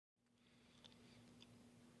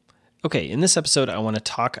Okay, in this episode, I want to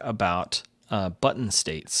talk about button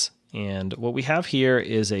states. And what we have here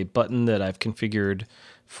is a button that I've configured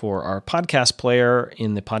for our podcast player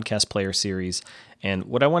in the podcast player series. And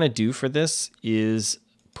what I want to do for this is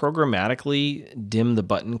programmatically dim the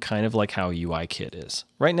button kind of like how UIKit is.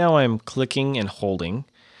 Right now I'm clicking and holding.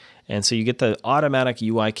 And so you get the automatic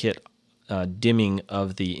UIKit dimming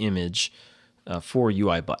of the image for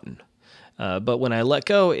UI button. But when I let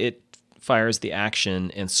go, it fires the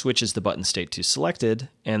action and switches the button state to selected,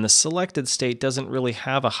 and the selected state doesn't really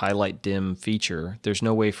have a highlight dim feature. There's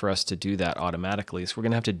no way for us to do that automatically, so we're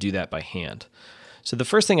going to have to do that by hand. So the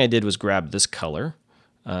first thing I did was grab this color,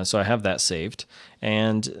 so I have that saved,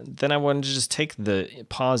 and then I wanted to just take the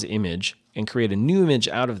pause image and create a new image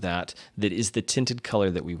out of that that is the tinted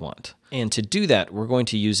color that we want. And to do that, we're going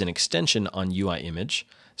to use an extension on UI image.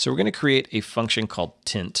 So we're going to create a function called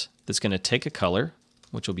tint that's going to take a color,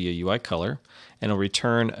 which will be a UI color, and it'll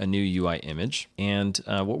return a new UI image. And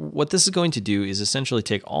what this is going to do is essentially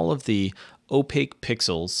take all of the opaque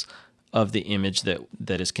pixels of the image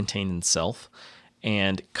that is contained in self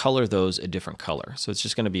and color those a different color. So it's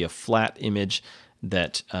just going to be a flat image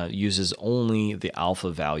that uses only the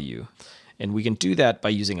alpha value. And we can do that by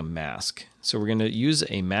using a mask. So we're going to use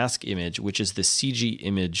a mask image, which is the CG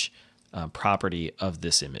image property of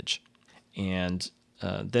this image. And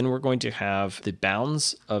then we're going to have the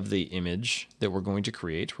bounds of the image that we're going to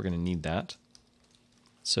create. We're going to need that.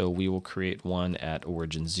 So we will create one at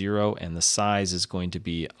origin 0, and the size is going to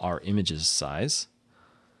be our image's size.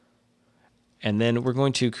 And then we're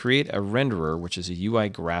going to create a renderer, which is a UI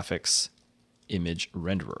graphics image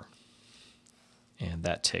renderer. And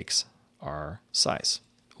that takes our size.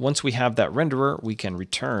 Once we have that renderer, we can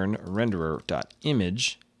return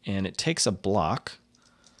renderer.image, and it takes a block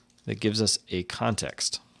that gives us a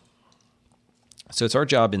context. So it's our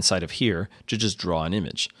job inside of here to just draw an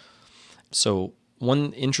image. So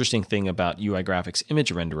one interesting thing about UI Graphics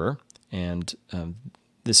Image Renderer, and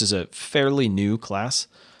this is a fairly new class,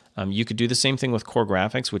 you could do the same thing with Core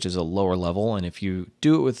Graphics, which is a lower level. And if you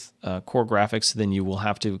do it with Core Graphics, then you will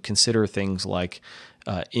have to consider things like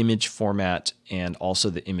image format and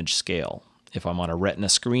also the image scale. If I'm on a Retina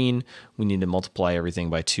screen, we need to multiply everything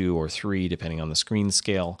by 2 or 3, depending on the screen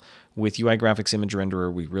scale. With UI Graphics Image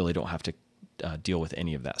Renderer, we really don't have to deal with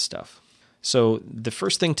any of that stuff. So the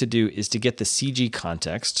first thing to do is to get the CG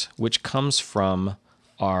context, which comes from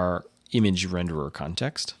our image renderer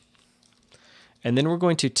context. And then we're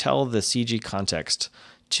going to tell the CG context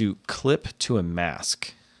to clip to a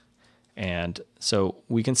mask. And so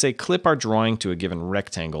we can say clip our drawing to a given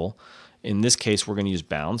rectangle. In this case, we're going to use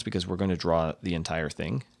bounds because we're going to draw the entire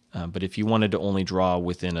thing. But if you wanted to only draw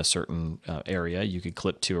within a certain area, you could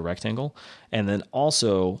clip to a rectangle. And then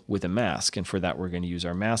also with a mask. And for that, we're going to use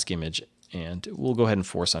our mask image. And we'll go ahead and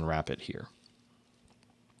force unwrap it here.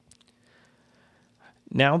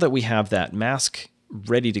 Now that we have that mask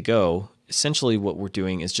ready to go, essentially what we're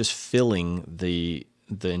doing is just filling the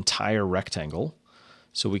entire rectangle.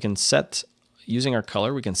 So we can set, using our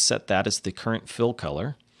color, we can set that as the current fill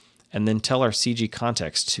color, and then tell our CG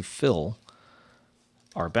context to fill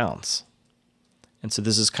our bounds. And so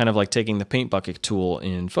this is kind of like taking the paint bucket tool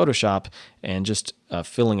in Photoshop and just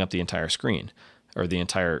filling up the entire screen or the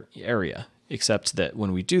entire area, except that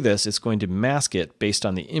when we do this, it's going to mask it based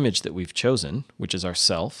on the image that we've chosen, which is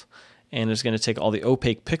ourself, and it's going to take all the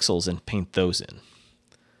opaque pixels and paint those in.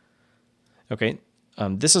 Okay,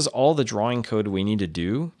 this is all the drawing code we need to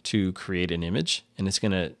do to create an image, and it's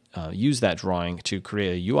going to use that drawing to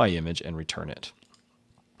create a UI image and return it.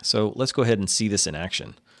 So let's go ahead and see this in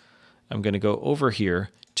action. I'm going to go over here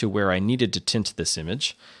to where I needed to tint this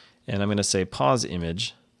image, and I'm going to say pause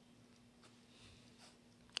image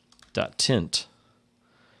 .tint,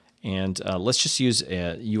 and let's just use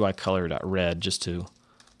a UI color.red just to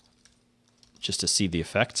see the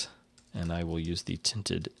effect, and I will use the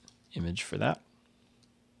tinted image for that.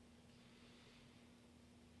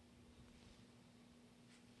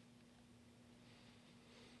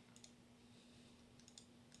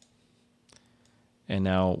 And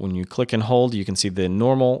now when you click and hold, you can see the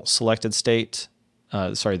normal selected state,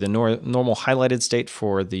 normal highlighted state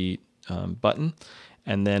for the button.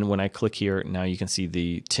 And then when I click here, now you can see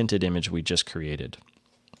the tinted image we just created.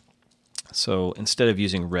 So instead of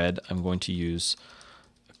using red, I'm going to use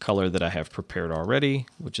a color that I have prepared already,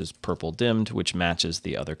 which is purple dimmed, which matches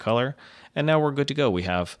the other color. And now we're good to go. We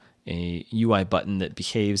have a UI button that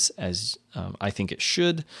behaves as I think it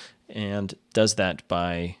should, and does that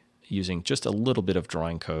by using just a little bit of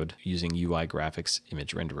drawing code using UI Graphics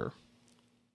Image Renderer.